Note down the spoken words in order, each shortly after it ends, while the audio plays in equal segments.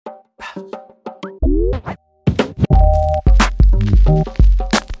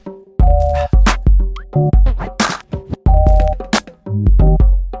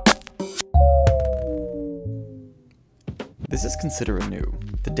Consider Anew,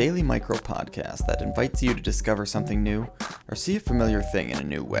 the daily micro podcast that invites you to discover something new or see a familiar thing in a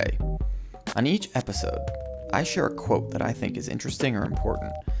new way. On each episode, I share a quote that I think is interesting or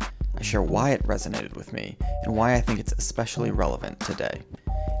important. I share why it resonated with me and why I think it's especially relevant today.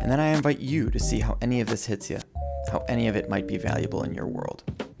 And then I invite you to see how any of this hits you, how any of it might be valuable in your world.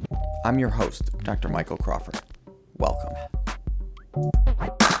 I'm your host, Dr. Michael Crawford. Welcome.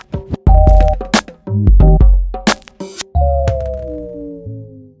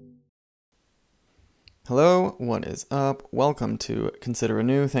 Hello, what is up? Welcome to Consider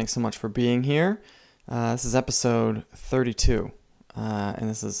Anew. Thanks so much for being here. This is episode 32, and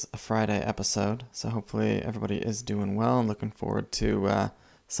this is a Friday episode, so hopefully everybody is doing well and looking forward to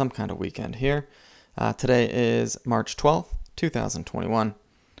some kind of weekend here. Today is March 12th, 2021,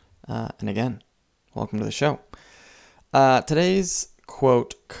 and again, welcome to the show. Today's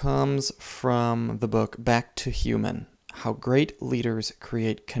quote comes from the book Back to Human: How Great Leaders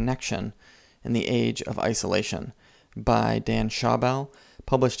Create Connection in the Age of Isolation by Dan Schawbel,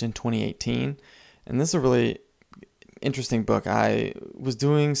 published in 2018. And this is a really interesting book. I was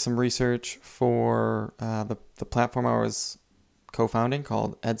doing some research for the platform I was co-founding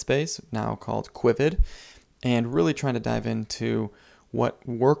called Edspace, now called Quivid, and really trying to dive into what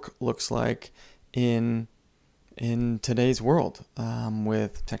work looks like in today's world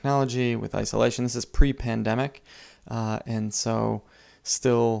with technology, with isolation. This is pre-pandemic, and so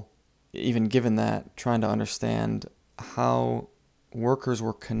still, even given that, trying to understand how workers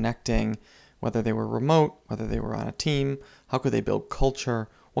were connecting, whether they were remote, whether they were on a team, how could they build culture,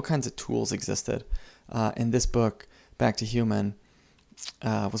 what kinds of tools existed. And this book, Back to Human,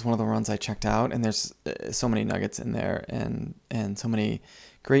 was one of the ones I checked out, and there's so many nuggets in there and so many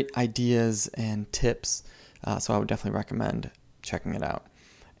great ideas and tips, so I would definitely recommend checking it out.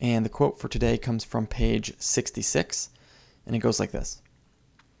 And the quote for today comes from page 66, and it goes like this.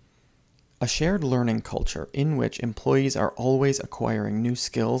 A shared learning culture in which employees are always acquiring new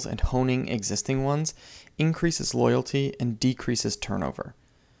skills and honing existing ones increases loyalty and decreases turnover.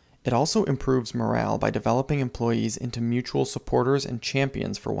 It also improves morale by developing employees into mutual supporters and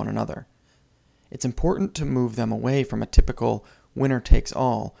champions for one another. It's important to move them away from a typical winner takes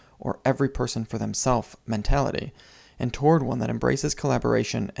all or every person for themselves mentality and toward one that embraces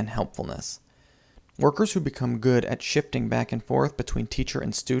collaboration and helpfulness. Workers who become good at shifting back and forth between teacher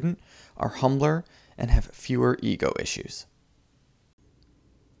and student are humbler and have fewer ego issues.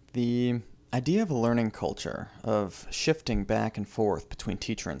 The idea of a learning culture, of shifting back and forth between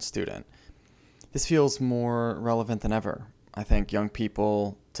teacher and student, this feels more relevant than ever. I think young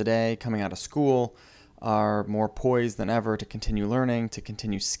people today coming out of school are more poised than ever to continue learning, to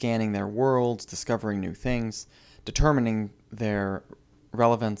continue scanning their worlds, discovering new things, determining their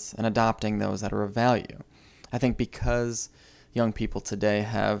relevance, and adopting those that are of value. I think because young people today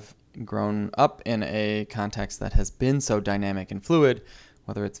have grown up in a context that has been so dynamic and fluid,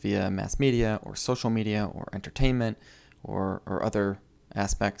 whether it's via mass media or social media or entertainment or other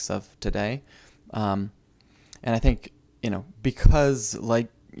aspects of today. And I think, because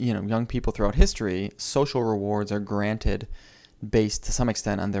young people throughout history, social rewards are granted based to some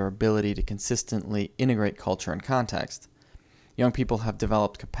extent on their ability to consistently integrate culture and context. Young people have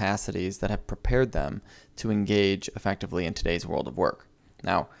developed capacities that have prepared them to engage effectively in today's world of work.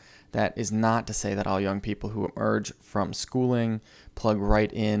 Now, that is not to say that all young people who emerge from schooling plug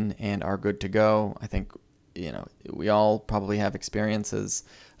right in and are good to go. I think, we all probably have experiences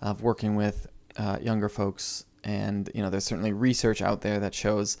of working with younger folks, and, there's certainly research out there that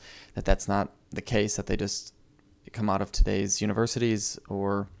shows that that's not the case, that they just come out of today's universities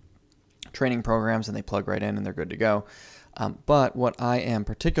or training programs and they plug right in and they're good to go. But what I am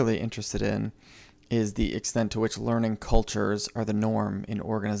particularly interested in is the extent to which learning cultures are the norm in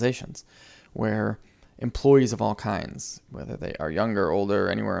organizations, where employees of all kinds, whether they are younger, older,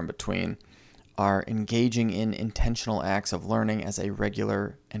 anywhere in between, are engaging in intentional acts of learning as a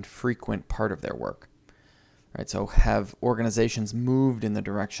regular and frequent part of their work. Right? So have organizations moved in the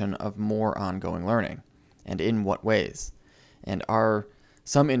direction of more ongoing learning, and in what ways? And are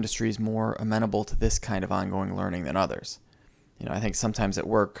some industries more amenable to this kind of ongoing learning than others? I think sometimes at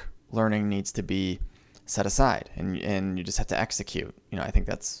work, learning needs to be set aside and you just have to execute. I think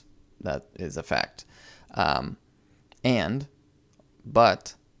that is a fact.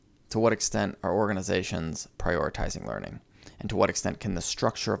 But to what extent are organizations prioritizing learning? And to what extent can the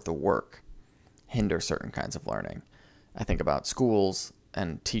structure of the work hinder certain kinds of learning? I think about schools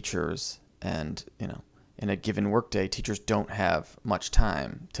and teachers and, in a given workday, teachers don't have much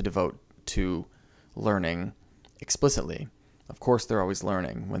time to devote to learning explicitly. Of course, they're always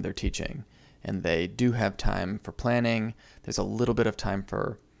learning when they're teaching, and they do have time for planning. There's a little bit of time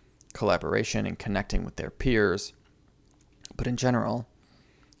for collaboration and connecting with their peers. But in general,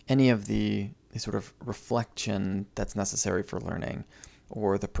 any of the sort of reflection that's necessary for learning,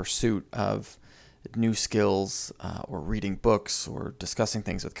 or the pursuit of new skills, or reading books, or discussing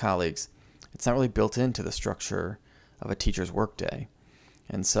things with colleagues, it's not really built into the structure of a teacher's workday.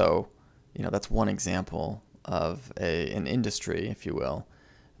 And so, that's one example of an industry, if you will,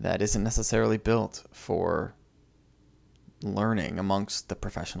 that isn't necessarily built for learning amongst the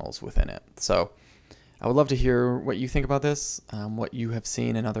professionals within it. So I would love to hear what you think about this, what you have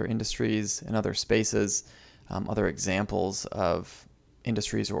seen in other industries, in other spaces, other examples of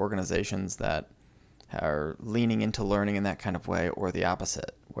industries or organizations that are leaning into learning in that kind of way, or the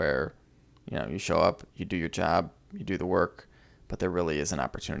opposite, where you show up, you do your job, you do the work, but there really is an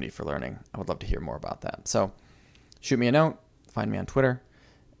opportunity for learning. I would love to hear more about that. So shoot me a note, find me on Twitter,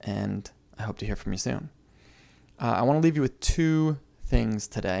 and I hope to hear from you soon. I want to leave you with two things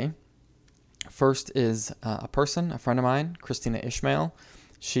today. First is a friend of mine, Christina Ishmael.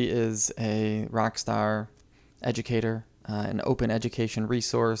 She is a rock star educator, an open education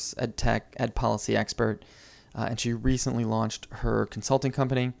resource, ed tech, ed policy expert, and she recently launched her consulting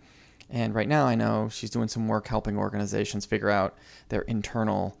company. And right now I know she's doing some work helping organizations figure out their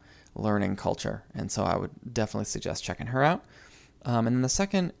internal learning culture. And so I would definitely suggest checking her out. And then the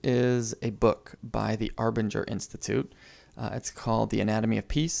second is a book by the Arbinger Institute. It's called The Anatomy of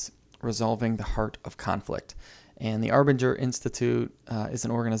Peace, Resolving the Heart of Conflict. And the Arbinger Institute is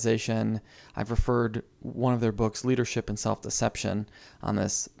an organization. I've referred one of their books, Leadership and Self-Deception, on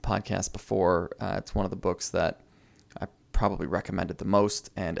this podcast before. It's one of the books that I probably recommended the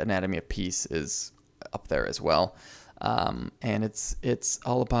most, and Anatomy of Peace is up there as well. And it's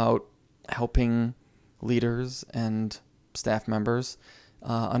all about helping leaders and staff members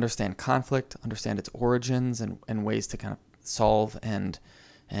understand conflict, understand its origins, and ways to kind of solve and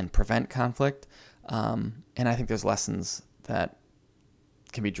prevent conflict. And I think there's lessons that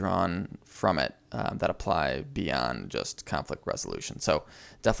can be drawn from it that apply beyond just conflict resolution. So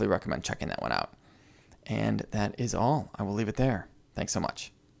definitely recommend checking that one out. And that is all. I will leave it there. Thanks so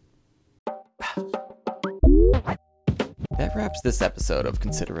much. That wraps this episode of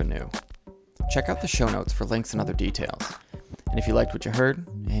Consider Anew. Check out the show notes for links and other details. And if you liked what you heard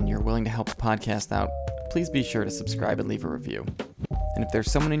and you're willing to help the podcast out, please be sure to subscribe and leave a review. And if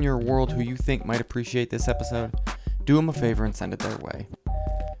there's someone in your world who you think might appreciate this episode, do them a favor and send it their way.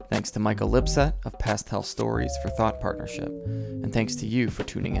 Thanks to Michael Lipset of Pastel Stories for Thought Partnership, and thanks to you for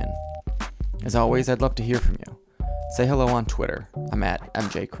tuning in. As always, I'd love to hear from you. Say hello on Twitter. I'm at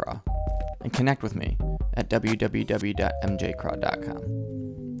MJCraw. And connect with me at www.mjcraw.com.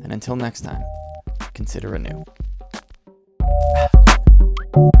 And until next time, consider anew.